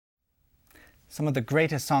Some of the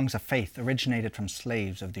greatest songs of faith originated from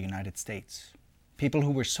slaves of the United States. People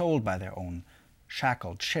who were sold by their own,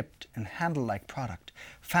 shackled, shipped, and handled like product.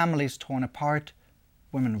 Families torn apart,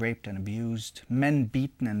 women raped and abused, men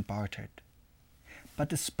beaten and bartered. But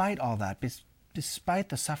despite all that, despite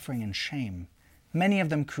the suffering and shame, many of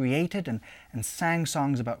them created and sang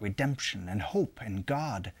songs about redemption and hope and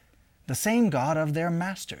God, the same God of their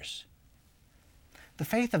masters. The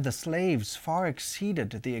faith of the slaves far exceeded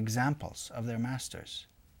the examples of their masters.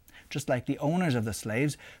 Just like the owners of the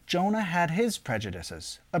slaves, Jonah had his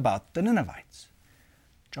prejudices about the Ninevites.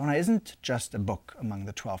 Jonah isn't just a book among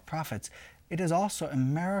the 12 prophets, it is also a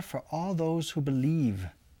mirror for all those who believe.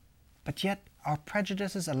 But yet, our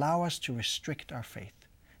prejudices allow us to restrict our faith.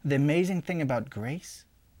 The amazing thing about grace,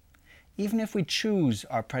 even if we choose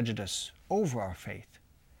our prejudice over our faith,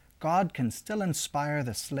 God can still inspire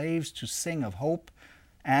the slaves to sing of hope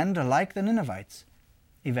and, like the Ninevites,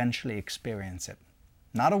 eventually experience it.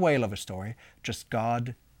 Not a whale of a story, just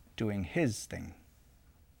God doing His thing.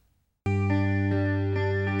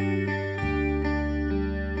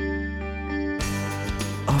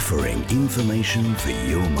 Offering information for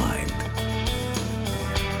your mind.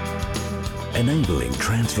 Enabling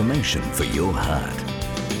transformation for your heart.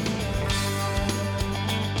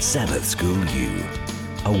 Sabbath School U,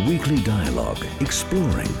 a weekly dialogue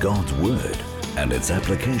exploring God's Word and its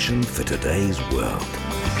application for today's world.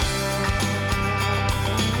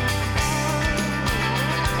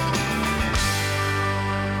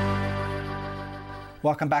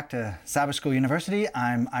 Welcome back to Sabbath School University.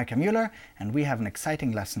 I'm Ike Mueller, and we have an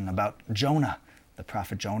exciting lesson about Jonah, the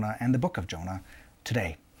prophet Jonah, and the book of Jonah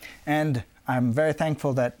today. And I'm very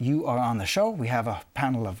thankful that you are on the show. We have a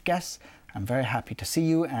panel of guests. I'm very happy to see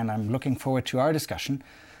you, and I'm looking forward to our discussion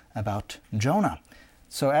about Jonah.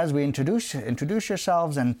 So as we introduce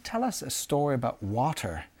yourselves and tell us a story about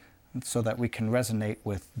water so that we can resonate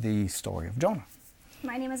with the story of Jonah.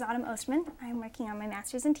 My name is Autumn Ostman. I'm working on my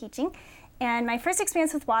master's in teaching. And my first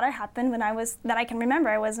experience with water happened when I was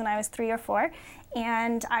 3 or 4,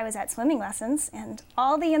 and I was at swimming lessons, and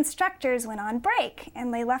all the instructors went on break,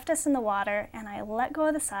 and they left us in the water, and I let go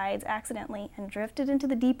of the sides accidentally and drifted into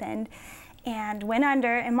the deep end and went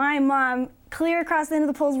under, and my mom clear across the end of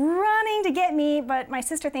the pool running to get me, but my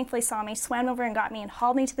sister thankfully saw me, swam over and got me and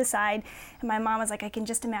hauled me to the side, and my mom was like, I can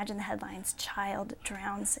just imagine the headlines, child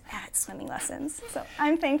drowns at swimming lessons. So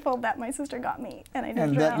I'm thankful that my sister got me and I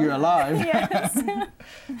didn't drown. And that you're alive. Yes.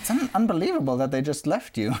 It's unbelievable that they just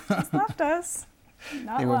left you. Just left us.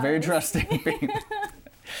 Not They were very wise. trusting.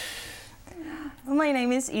 My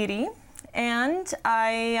name is Edie, and I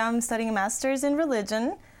am studying a master's in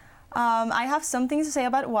religion. I have something to say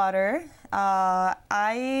about water.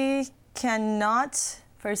 I cannot,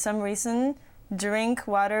 for some reason, drink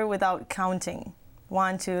water without counting.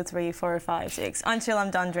 1, 2, 3, 4, 5, 6, until I'm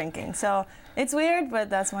done drinking. So it's weird, but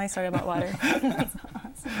that's my story about water. That's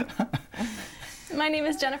awesome. My name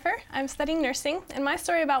is Jennifer. I'm studying nursing, and my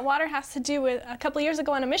story about water has to do with a couple years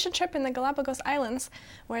ago on a mission trip in the Galapagos Islands,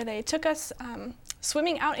 where they took us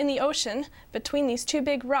swimming out in the ocean between these 2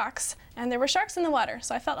 big rocks, and there were sharks in the water.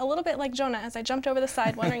 So I felt a little bit like Jonah as I jumped over the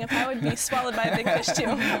side, wondering if I would be swallowed by a big fish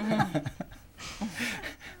too.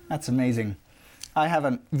 That's amazing. I have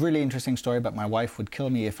a really interesting story, but my wife would kill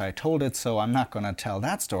me if I told it, so I'm not going to tell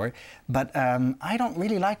that story. But I don't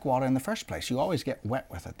really like water in the first place. You always get wet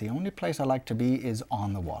with it. The only place I like to be is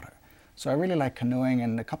on the water. So I really like canoeing,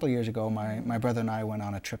 and a couple of years ago, my brother and I went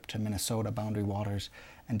on a trip to Minnesota, Boundary Waters,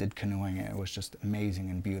 and did canoeing. It was just amazing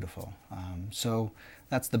and beautiful. So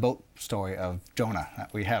that's the boat story of Jonah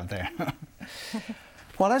that we have there.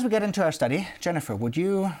 Well, as we get into our study, Jennifer, would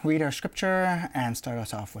you read our scripture and start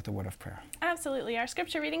us off with a word of prayer? Absolutely. Our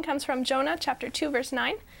scripture reading comes from Jonah chapter 2, verse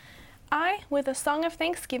 9. I, with a song of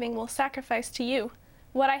thanksgiving, will sacrifice to you.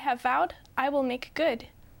 What I have vowed, I will make good.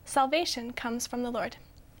 Salvation comes from the Lord.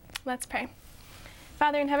 Let's pray.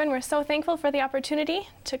 Father in heaven, we're so thankful for the opportunity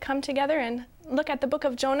to come together and look at the book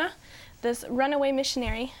of Jonah, this runaway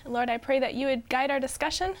missionary. Lord, I pray that you would guide our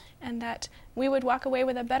discussion and that we would walk away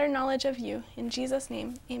with a better knowledge of you. In Jesus'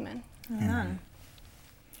 name, amen. Amen.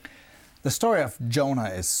 The story of Jonah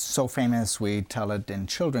is so famous. We tell it in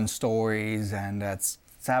children's stories and at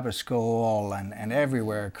Sabbath school and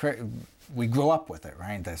everywhere. We grow up with it,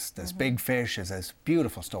 right? This big fish is this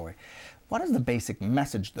beautiful story. What is the basic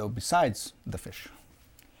message, though, besides the fish?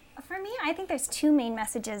 For me, I think there's 2 main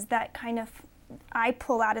messages that kind of I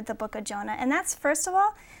pull out of the book of Jonah. And that's, first of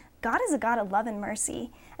all, God is a God of love and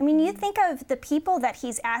mercy. I mean, you think of the people that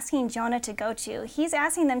he's asking Jonah to go to. He's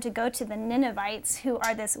asking them to go to the Ninevites, who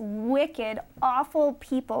are this wicked, awful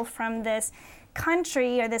people from this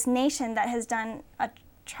country or this nation that has done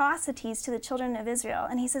atrocities to the children of Israel.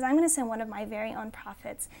 And he says, I'm going to send one of my very own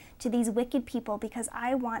prophets to these wicked people because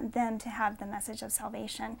I want them to have the message of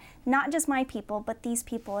salvation. Not just my people, but these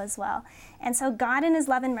people as well. And so God in his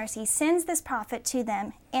love and mercy sends this prophet to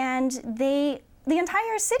them, and the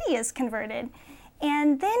entire city is converted.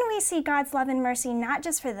 And then we see God's love and mercy not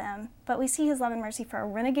just for them, but we see his love and mercy for a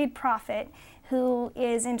renegade prophet who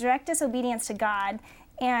is in direct disobedience to God,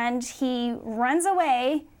 and he runs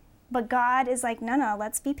away. But God is like, no,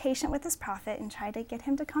 let's be patient with this prophet and try to get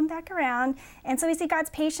him to come back around. And so we see God's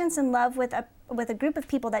patience and love with a group of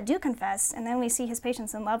people that do confess, and then we see his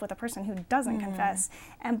patience and love with a person who doesn't confess.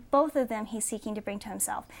 And both of them he's seeking to bring to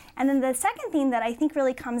himself. And then the second theme that I think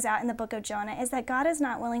really comes out in the book of Jonah is that God is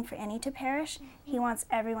not willing for any to perish. He wants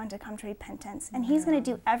everyone to come to repentance. And he's going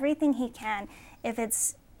to do everything he can. If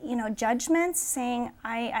it's judgments, saying,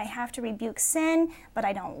 I have to rebuke sin, but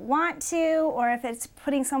I don't want to, or if it's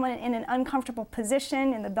putting someone in an uncomfortable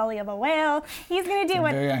position in the belly of a whale, he's going to do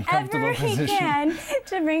whatever he can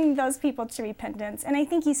to bring those people to repentance. And I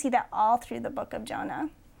think you see that all through the book of Jonah.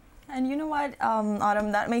 And you know what,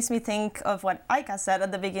 Autumn, that makes me think of what Aika said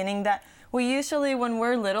at the beginning, that we usually, when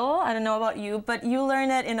we're little, I don't know about you, but you learn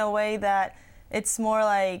it in a way that it's more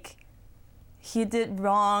like, he did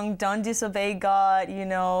wrong, don't disobey God,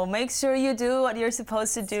 make sure you do what you're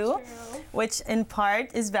supposed to do, which in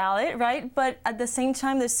part is valid, right? But at the same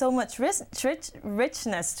time, there's so much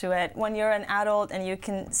richness to it when you're an adult and you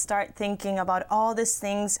can start thinking about all these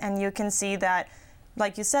things, and you can see that,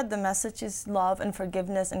 like you said, the message is love and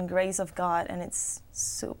forgiveness and grace of God, and it's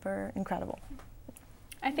super incredible.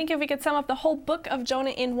 I think if we could sum up the whole book of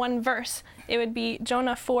Jonah in one verse, it would be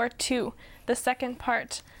Jonah 4:2, the second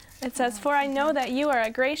part. It says, "For I know that you are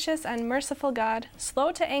a gracious and merciful God,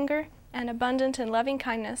 slow to anger and abundant in loving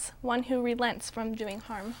kindness, one who relents from doing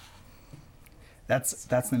harm." That's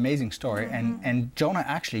an amazing story, and Jonah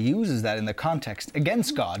actually uses that in the context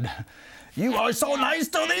against God. You are so nice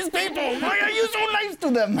to these people. Why are you so nice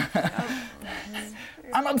to them?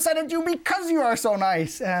 I'm upset at you because you are so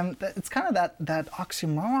nice. It's kind of that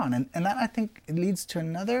oxymoron, and that, I think, it leads to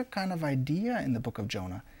another kind of idea in the book of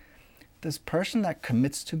Jonah. This person that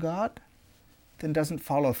commits to God, then doesn't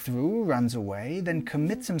follow through, runs away, then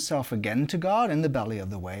commits himself again to God in the belly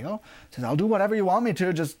of the whale, says, I'll do whatever you want me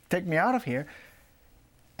to, just take me out of here.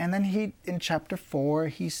 And then in chapter 4,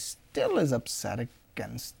 he still is upset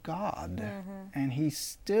against God. And he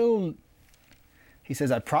says,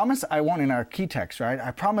 I promise I won't, in our key text, right?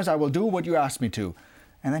 I promise I will do what you ask me to.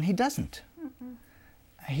 And then he doesn't.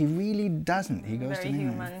 He really doesn't. He goes Very to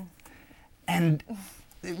human. And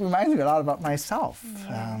it reminds me a lot about myself.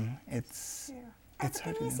 But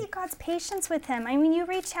then we see God's patience with him. I mean, you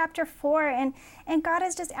read chapter 4, and God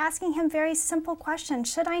is just asking him very simple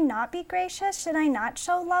questions. Should I not be gracious? Should I not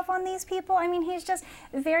show love on these people? I mean, he's just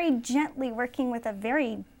very gently working with a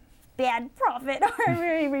very bad prophet or a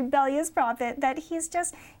very rebellious prophet, that he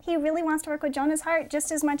really wants to work with Jonah's heart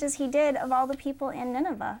just as much as he did of all the people in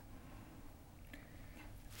Nineveh.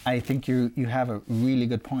 I think you have a really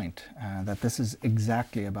good point, that this is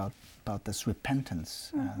exactly about this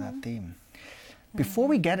repentance, that theme. Before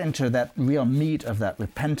we get into that real meat of that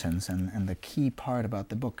repentance and the key part about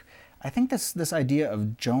the book, I think this idea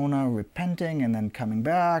of Jonah repenting and then coming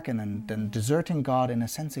back and then deserting God in a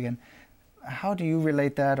sense again, how do you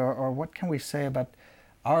relate that, or what can we say about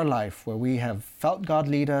our life where we have felt God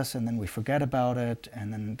lead us and then we forget about it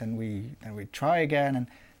and then we try again, and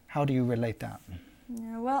how do you relate that?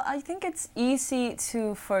 Yeah, well, I think it's easy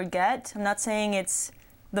to forget. I'm not saying it's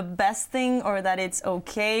the best thing or that it's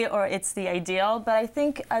okay or it's the ideal, but I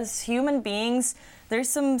think as human beings, there's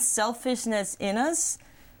some selfishness in us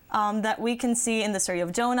that we can see in the story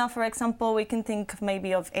of Jonah, for example. We can think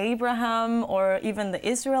maybe of Abraham or even the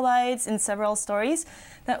Israelites in several stories,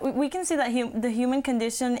 that we can see that the human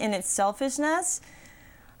condition in its selfishness.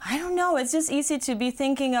 I don't know, it's just easy to be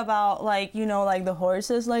thinking about like the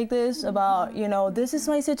horses like this, about, this is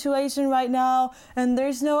my situation right now and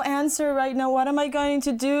there's no answer right now, what am I going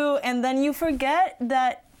to do? And then you forget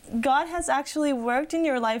that God has actually worked in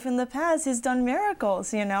your life in the past. He's done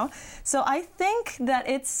miracles, So I think that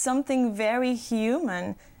it's something very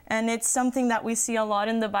human, and it's something that we see a lot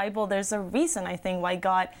in the Bible. There's a reason, I think, why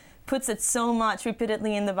God puts it so much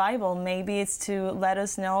repeatedly in the Bible. Maybe it's to let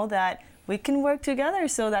us know that we can work together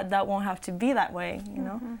so that won't have to be that way, you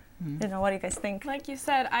know? You know, what do you guys think? Like you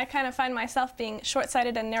said, I kind of find myself being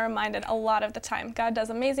short-sighted and narrow-minded a lot of the time. God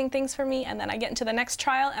does amazing things for me, and then I get into the next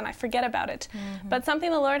trial and I forget about it. But something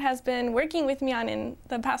the Lord has been working with me on in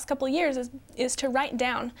the past couple of years is to write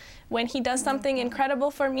down. When he does something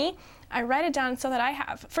incredible for me, I write it down so that I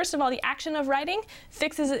have, first of all, the action of writing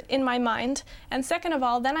fixes it in my mind, and second of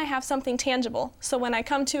all, then I have something tangible. So when I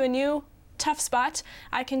come to a new tough spot,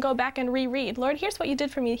 I can go back and reread, Lord, here's what you did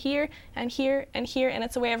for me here and here and here, and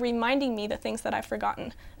it's a way of reminding me the things that I've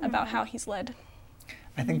forgotten about how he's led.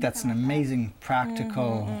 I think that's an amazing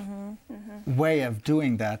practical way of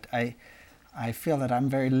doing that. I feel that I'm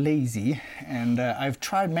very lazy, and I've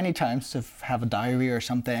tried many times to have a diary or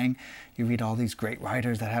something. You read all these great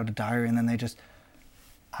writers that have a diary, and then they just,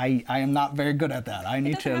 I am not very good at that. I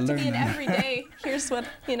need to learn. It doesn't have to be an everyday, here's what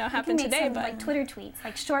happened you can make today, some, but like Twitter tweets,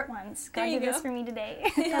 like short ones. God There you did this go. for me today.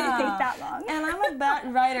 It doesn't take that long. And I'm a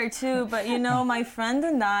bad writer too, but you know, my friend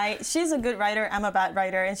and I, she's a good writer, I'm a bad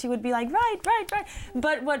writer, and she would be like, write.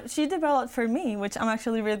 But what she developed for me, which I'm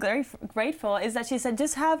actually really very grateful, is that she said,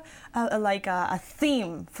 just have a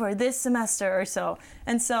theme for this semester or so.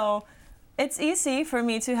 And so it's easy for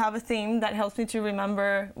me to have a theme that helps me to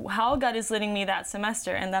remember how God is leading me that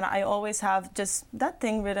semester, and then I always have just that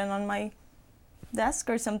thing written on my desk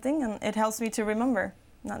or something, and it helps me to remember,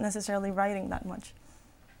 not necessarily writing that much.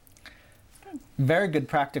 Very good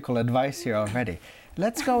practical advice here already.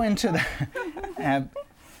 Let's go into the,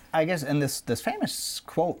 I guess, in this famous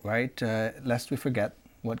quote, right? Lest we forget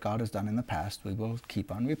what God has done in the past, we will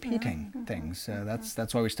keep on repeating things.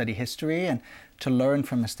 That's why we study history, and to learn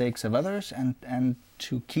from mistakes of others, and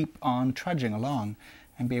to keep on trudging along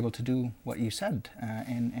and be able to do what you said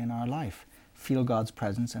in our life. Feel God's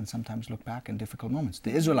presence and sometimes look back in difficult moments.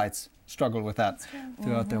 The Israelites struggled with that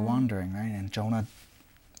throughout their wandering, right? And Jonah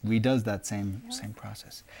redoes that same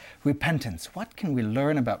process. Repentance. What can we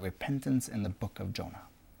learn about repentance in the book of Jonah?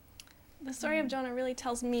 the story of Jonah really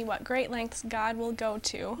tells me what great lengths God will go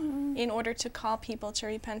to in order to call people to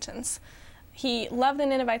repentance. He loved the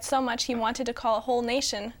Ninevites so much, he wanted to call a whole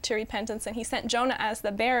nation to repentance, and he sent Jonah as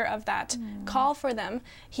the bearer of that call for them.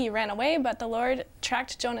 He ran away, but the Lord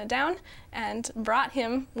tracked Jonah down and brought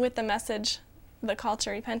him with the message, the call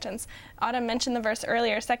to repentance. Autumn mentioned the verse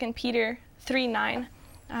earlier, 2 Peter 3:9.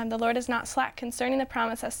 The Lord is not slack concerning the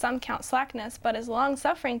promise, as some count slackness, but is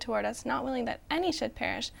long-suffering toward us, not willing that any should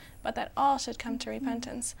perish, but that all should come to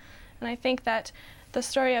repentance. And I think that the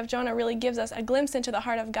story of Jonah really gives us a glimpse into the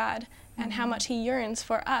heart of God and how much he yearns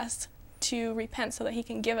for us to repent so that he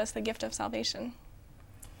can give us the gift of salvation.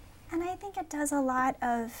 And I think it says a lot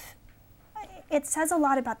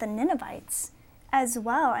about the Ninevites as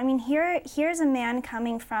well. I mean, here's a man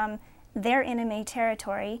coming from their enemy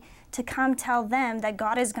territory to come tell them that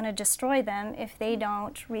God is going to destroy them if they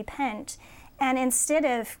don't repent. And instead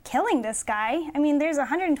of killing this guy, I mean, there's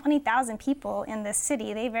 120,000 people in this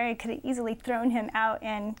city. They could have easily thrown him out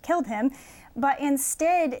and killed him. But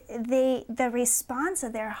instead, the response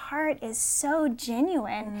of their heart is so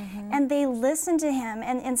genuine, and they listen to him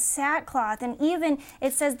and in sackcloth. And even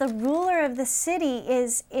it says the ruler of the city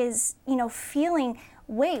is feeling,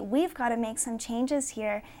 wait, we've got to make some changes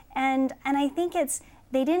here. And I think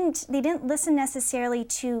they didn't listen necessarily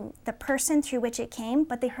to the person through which it came,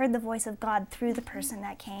 but they heard the voice of God through the person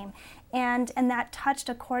that came, and that touched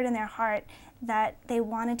a chord in their heart that they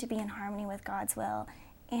wanted to be in harmony with God's will.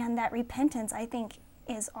 And that repentance, I think,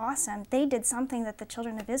 is awesome. They did something that the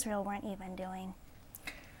children of Israel weren't even doing.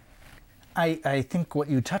 I think what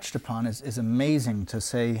you touched upon is amazing, to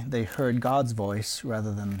say they heard God's voice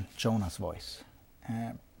rather than Jonah's voice.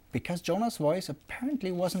 Because Jonah's voice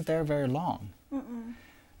apparently wasn't there very long.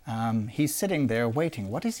 He's sitting there waiting.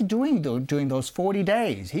 What is he doing during those 40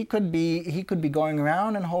 days? He could be going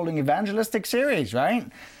around and holding evangelistic series, right?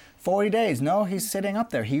 40 days. No, he's sitting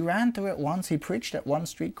up there. He ran through it once. He preached at one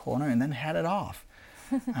street corner and then headed off.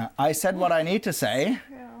 I said what I need to say,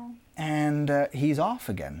 and he's off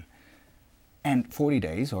again. And 40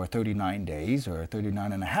 days or 39 days or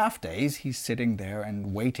 39 and a half days, he's sitting there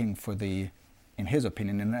and waiting for the, in his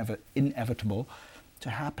opinion, inevitable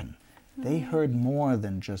to happen. They heard more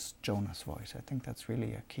than just Jonah's voice. I think that's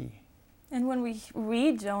really a key. And when we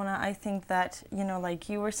read Jonah, I think that, like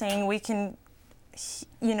you were saying, we can,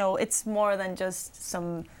 it's more than just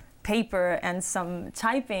some paper and some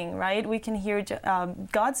typing, right? We can hear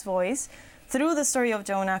God's voice through the story of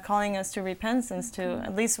Jonah calling us to repentance too.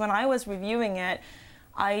 At least when I was reviewing it,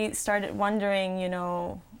 I started wondering,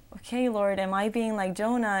 okay, Lord, am I being like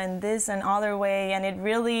Jonah in this and other way? And it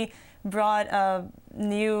really brought a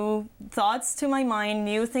new thoughts to my mind,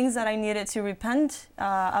 new things that I needed to repent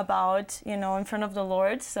about, you know, in front of the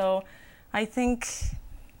Lord. So I think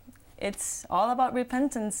it's all about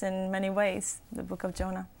repentance in many ways, the book of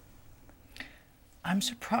Jonah. I'm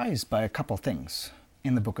surprised by a couple things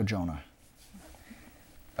in the book of Jonah.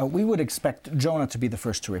 We would expect Jonah to be the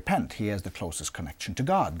first to repent. He has the closest connection to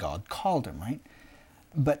God. God called him, right?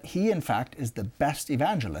 But he, in fact, is the best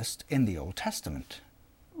evangelist in the Old Testament.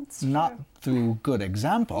 It's not true. through good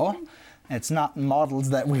example. It's not models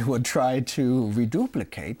that we would try to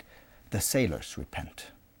reduplicate. The sailors repent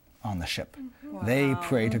on the ship. Wow. They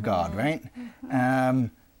pray to God, right?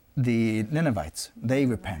 The Ninevites, they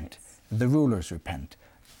repent. The rulers repent.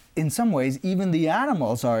 In some ways, even the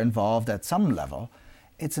animals are involved at some level.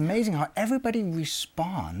 It's amazing how everybody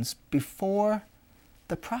responds before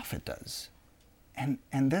the prophet does. And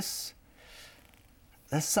this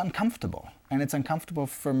is uncomfortable. And it's uncomfortable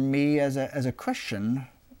for me as a Christian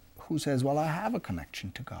who says, well, I have a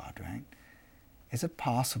connection to God, right? Is it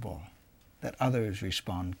possible that others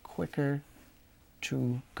respond quicker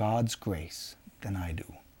to God's grace than I do?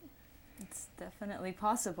 It's definitely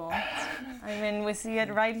possible. I mean, we see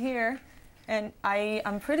it right here. And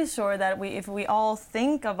I'm pretty sure that if we all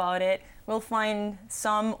think about it, we'll find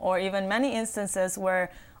some or even many instances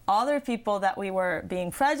where other people that we were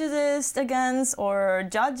being prejudiced against or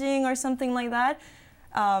judging or something like that,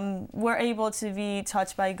 were able to be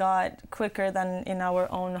touched by God quicker than in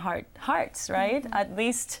our own hearts, right? Mm-hmm. At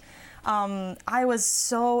least I was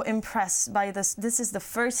so impressed by this. This is the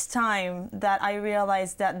first time that I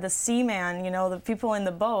realized that the seaman, you know, the people in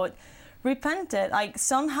the boat, repented. Like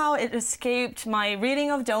somehow it escaped my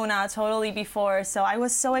reading of Jonah totally before. So I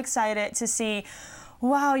was so excited to see,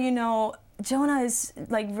 wow, you know, Jonah is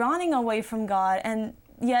like running away from God, and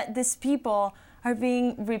yet these people are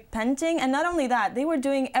repenting. And not only that, they were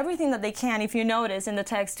doing everything that they can, if you notice in the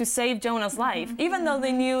text, to save Jonah's life, even though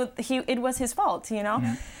they knew it was his fault, you know?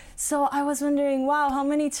 Yeah. So I was wondering, wow, how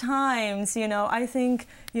many times, you know, I think,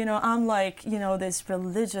 you know, I'm like, you know, this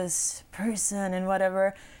religious person and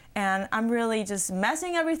whatever, and I'm really just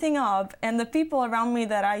messing everything up. And the people around me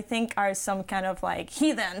that I think are some kind of like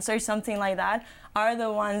heathens or something like that are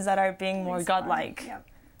the ones that are being more godlike. Yep.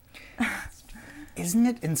 Isn't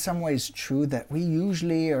it in some ways true that we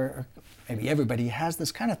usually, or maybe everybody, has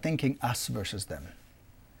this kind of thinking, us versus them?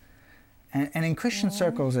 And in Christian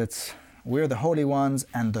circles, it's we're the holy ones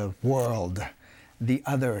and the world, the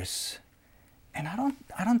others. And I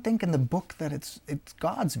don't think in the book that it's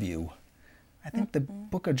God's view. I think the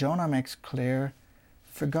book of Jonah makes clear,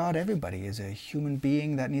 for God, everybody is a human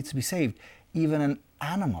being that needs to be saved, even an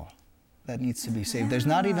animal that needs to be saved. There's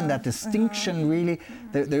not even that distinction really.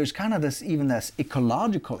 There's kind of this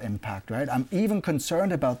ecological impact, right? I'm even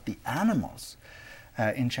concerned about the animals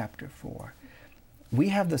in chapter 4. We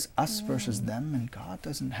have this us versus them, and God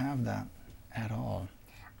doesn't have that at all.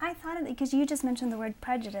 I thought of it because you just mentioned the word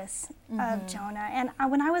prejudice of Jonah. And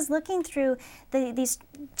when I was looking through these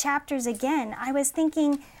chapters again, I was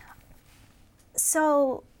thinking,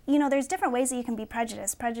 so, you know, there's different ways that you can be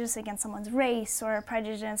prejudiced. Prejudice against someone's race or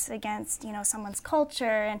prejudice against, you know, someone's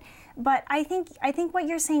culture. But I think what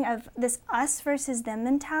you're saying of this us versus them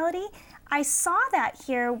mentality, I saw that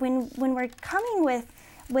here when we're coming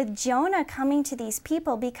with Jonah coming to these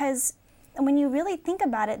people, because when you really think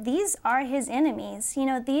about it, these are his enemies. You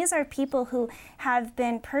know, these are people who have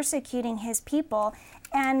been persecuting his people.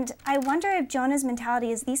 And I wonder if Jonah's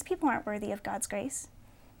mentality is these people aren't worthy of God's grace.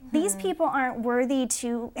 These people aren't worthy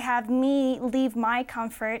to have me leave my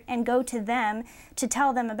comfort and go to them to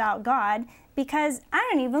tell them about God, because I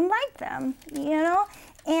don't even like them, you know?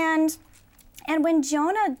 And when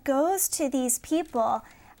Jonah goes to these people,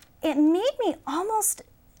 it made me almost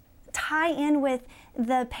tie in with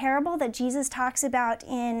the parable that Jesus talks about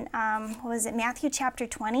in, Matthew chapter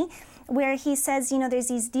 20, where he says, you know, there's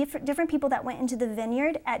these different people that went into the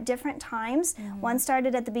vineyard at different times. One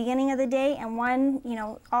started at the beginning of the day and one, you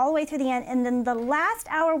know, all the way through the end. And then the last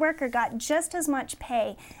hour worker got just as much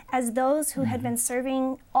pay as those who had been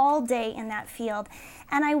serving all day in that field.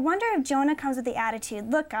 And I wonder if Jonah comes with the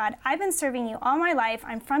attitude, look, God, I've been serving you all my life.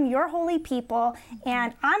 I'm from your holy people,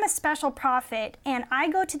 and I'm a special prophet, and I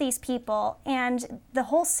go to these people, and the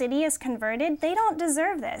whole city is converted. They don't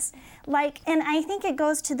deserve this. And I think it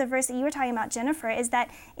goes to the verse that you were talking about, Jennifer, is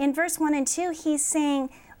that in verse 1 and 2, he's saying,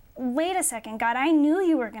 wait a second, God, I knew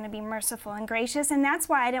you were going to be merciful and gracious, and that's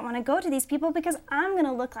why I didn't want to go to these people, because I'm going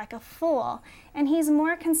to look like a fool. And he's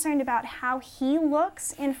more concerned about how he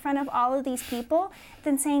looks in front of all of these people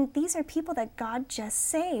than saying, these are people that God just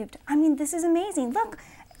saved. I mean, this is amazing. Look,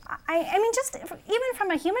 I mean, just even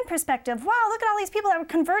from a human perspective, wow, look at all these people that were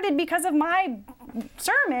converted because of my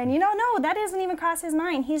sermon. You know, no, that doesn't even cross his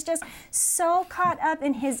mind. He's just so caught up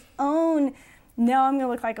in his own, now I'm going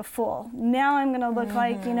to look like a fool. Now I'm going to look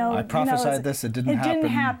like, you know. I prophesied this, it didn't happen. It didn't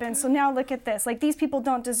happen, so now look at this. Like, these people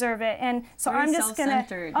don't deserve it. And so Very I'm just going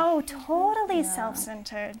self-centered. to, oh, totally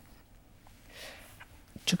self-centered.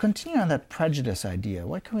 To continue on that prejudice idea,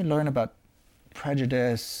 what can we learn about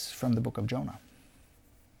prejudice from the book of Jonah?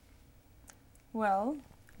 Well,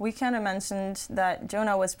 we kind of mentioned that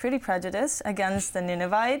Jonah was pretty prejudiced against the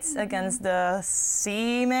Ninevites, against the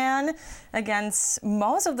seaman, against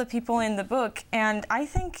most of the people in the book. And I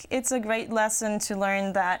think it's a great lesson to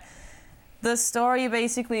learn that the story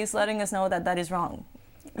basically is letting us know that that is wrong.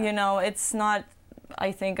 You know, it's not,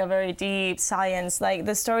 I think, a very deep science. Like,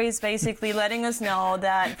 the story is basically letting us know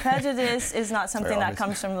that prejudice is not something that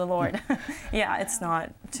comes from the Lord. Yeah, it's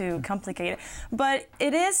not too complicated. But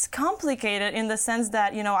it is complicated in the sense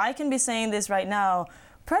that, you know, I can be saying this right now,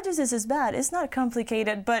 prejudice is bad. It's not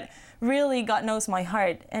complicated, but really God knows my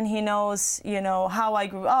heart, and He knows, you know, how I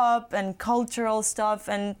grew up and cultural stuff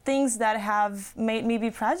and things that have made me be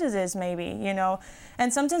prejudiced, maybe, you know.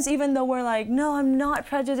 And sometimes even though we're like, no, I'm not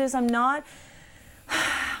prejudiced, I'm not,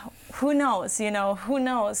 who knows, you know, who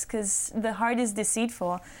knows, because the heart is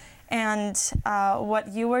deceitful. And what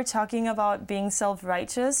you were talking about being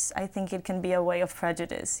self-righteous, I think it can be a way of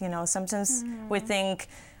prejudice. You know, sometimes we think,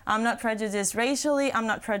 I'm not prejudiced racially, I'm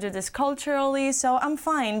not prejudiced culturally, so I'm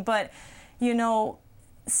fine. But, you know,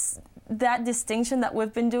 that distinction that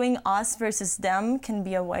we've been doing, us versus them, can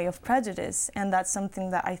be a way of prejudice. And that's something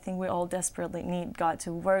that I think we all desperately need God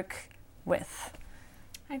to work with.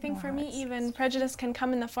 I think for me, even prejudice can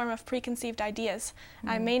come in the form of preconceived ideas.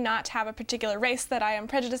 I may not have a particular race that I am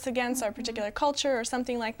prejudiced against, or a particular culture or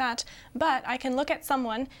something like that, but I can look at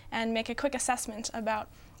someone and make a quick assessment about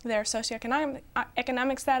their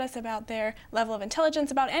socioeconomic status, about their level of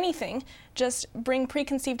intelligence, about anything. Just bring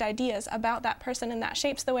preconceived ideas about that person, and that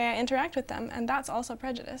shapes the way I interact with them, and that's also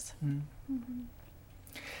prejudice.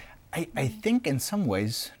 I think in some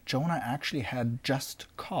ways Jonah actually had just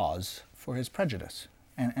cause for his prejudice.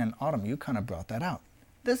 And Autumn, you kind of brought that out.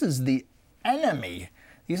 This is the enemy.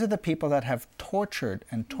 These are the people that have tortured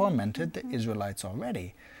and tormented the Israelites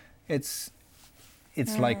already. It's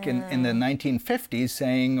like in the 1950s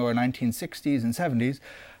saying, or 1960s and 70s,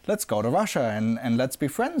 let's go to Russia and let's be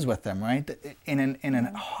friends with them, right? In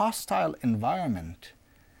a hostile environment.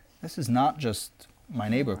 This is not just my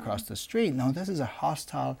neighbor across the street. No, this is a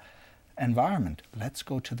hostile environment. Let's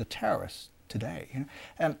go to the terrorists today. You know?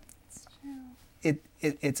 And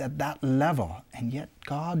it's at that level, and yet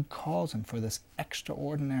God calls him for this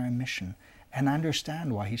extraordinary mission. And I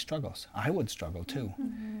understand why he struggles. I would struggle too.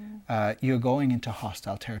 You're going into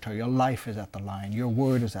hostile territory. Your life is at the line. Your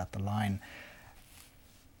word is at the line.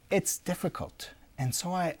 It's difficult. And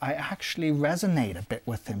so I actually resonate a bit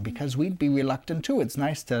with him, because we'd be reluctant too. It's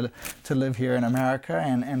nice to live here in America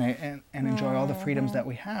and enjoy all the freedoms that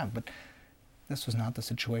we have. But this was not the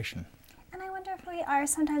situation. And I wonder if we are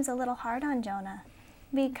sometimes a little hard on Jonah,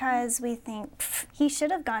 because we think he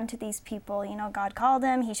should have gone to these people. You know, God called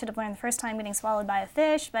him. He should have learned the first time getting swallowed by a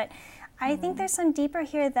fish. But I think there's some deeper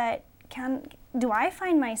here that do I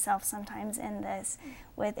find myself sometimes in this,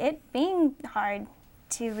 with it being hard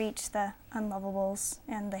to reach the unlovables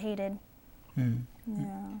and the hated. Yeah.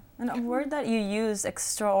 And a word that you use,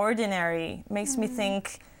 extraordinary, makes me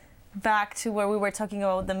think back to where we were talking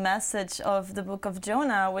about the message of the book of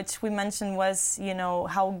Jonah, which we mentioned was, you know,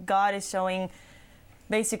 how God is showing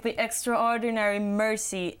basically extraordinary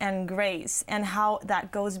mercy and grace, and how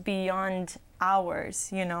that goes beyond ours,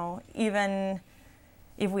 you know, even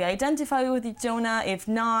if we identify with Jonah, if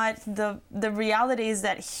not, the reality is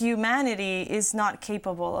that humanity is not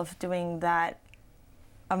capable of doing that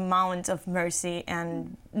amount of mercy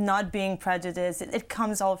and not being prejudiced. It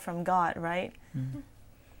comes all from God, right?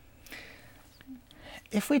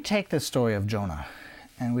 If we take the story of Jonah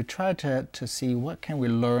and we try to see what can we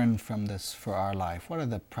learn from this for our life, what are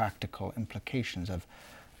the practical implications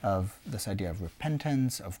of this idea of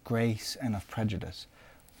repentance, of grace, and of prejudice,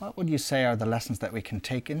 what would you say are the lessons that we can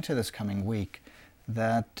take into this coming week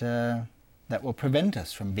that will prevent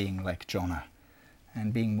us from being like Jonah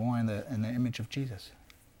and being more in the image of Jesus?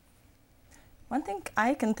 One thing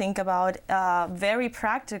I can think about, very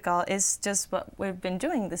practical, is just what we've been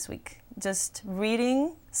doing this week. Just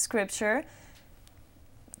reading scripture,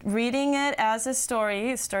 reading it as a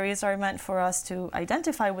story. Stories are meant for us to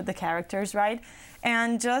identify with the characters, right?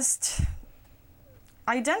 And just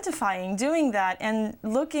identifying, doing that, and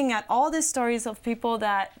looking at all the stories of people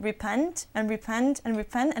that repent and repent and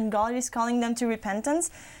repent, and God is calling them to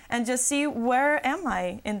repentance, and just see, where am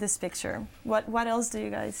I in this picture? What else do you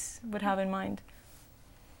guys would have in mind?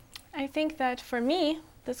 I think that for me,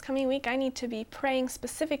 this coming week, I need to be praying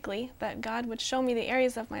specifically that God would show me the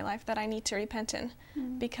areas of my life that I need to repent in.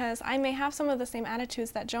 Because I may have some of the same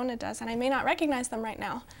attitudes that Jonah does, and I may not recognize them right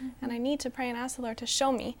now. And I need to pray and ask the Lord to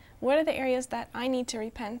show me what are the areas that I need to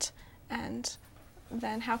repent, and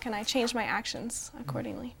then how can I change my actions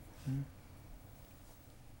accordingly.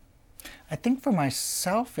 I think for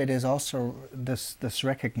myself, it is also this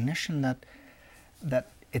recognition that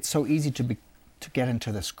it's so easy to get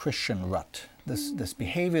into this Christian rut. This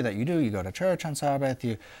behavior that you do, you go to church on Sabbath,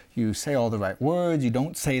 you say all the right words, you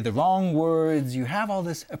don't say the wrong words, you have all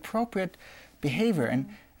this appropriate behavior, and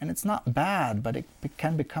it's not bad, but it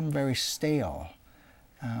can become very stale.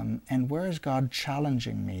 And where is God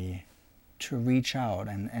challenging me to reach out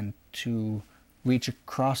and to reach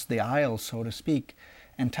across the aisle, so to speak,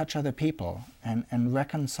 and touch other people and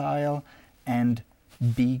reconcile and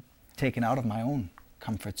be taken out of my own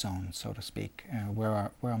comfort zone, so to speak?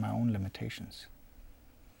 Where are my own limitations?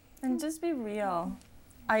 And just be real.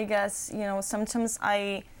 I guess, sometimes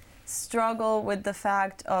I struggle with the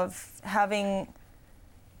fact of having,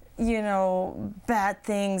 bad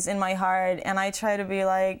things in my heart, and I try to be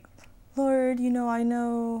like, Lord, I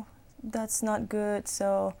know that's not good,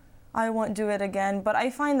 so I won't do it again. But I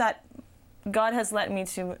find that God has led me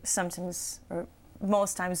to sometimes, or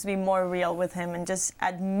most times, be more real with him and just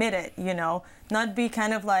admit it, not be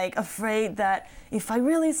kind of like afraid that if I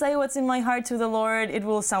really say what's in my heart to the Lord, it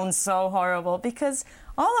will sound so horrible, because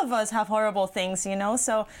all of us have horrible things,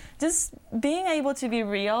 so just being able to be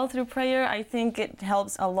real through prayer, I think it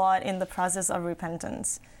helps a lot in the process of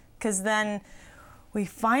repentance, because then we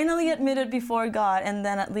finally admit it before God, and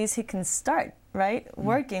then at least he can start, right,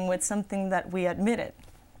 working with something that we admitted,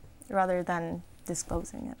 rather than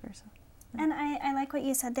disclosing it or something. And I like what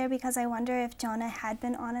you said there, because I wonder if Jonah had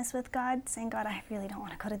been honest with God, saying, God, I really don't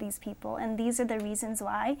want to go to these people, and these are the reasons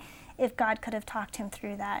why, if God could have talked him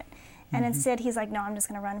through that. And instead he's like, no, I'm just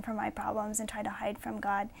going to run from my problems and try to hide from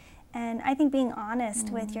God. And I think being honest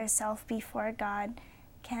with yourself before God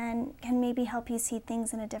can maybe help you see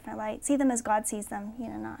things in a different light. See them as God sees them,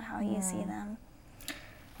 not how you see them.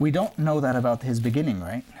 We don't know that about his beginning,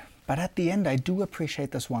 right? But at the end, I do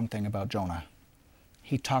appreciate this one thing about Jonah.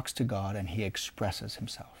 He talks to God and he expresses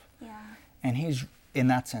himself. Yeah. And he's, in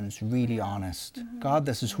that sense, really honest. God,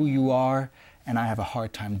 this is who you are, and I have a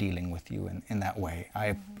hard time dealing with you in that way.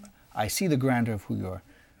 I see the grandeur of who you are,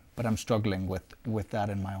 but I'm struggling with that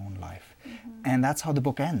in my own life. And that's how the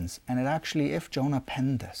book ends. And it actually, if Jonah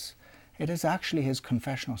penned this, it is actually his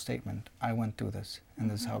confessional statement. I went through this, and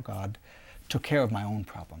this is how God took care of my own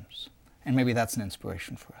problems. And maybe that's an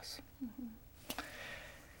inspiration for us.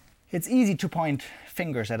 It's easy to point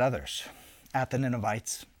fingers at others, at the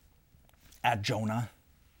Ninevites, at Jonah.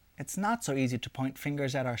 It's not so easy to point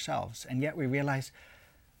fingers at ourselves, and yet we realize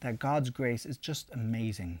that God's grace is just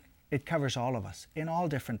amazing. It covers all of us in all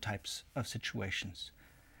different types of situations.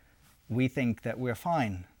 We think that we're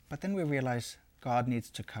fine, but then we realize God needs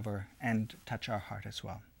to cover and touch our heart as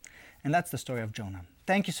well. And that's the story of Jonah.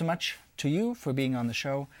 Thank you so much to you for being on the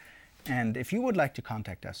show. And if you would like to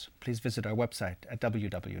contact us, please visit our website at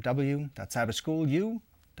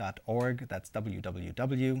www.sabbathschoolu.org. That's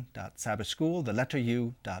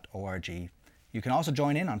www.sabbathschool.org. You can also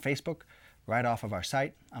join in on Facebook right off of our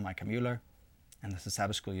site. I'm Micah Mueller, and this is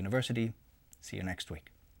Sabbath School University. See you next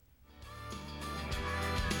week.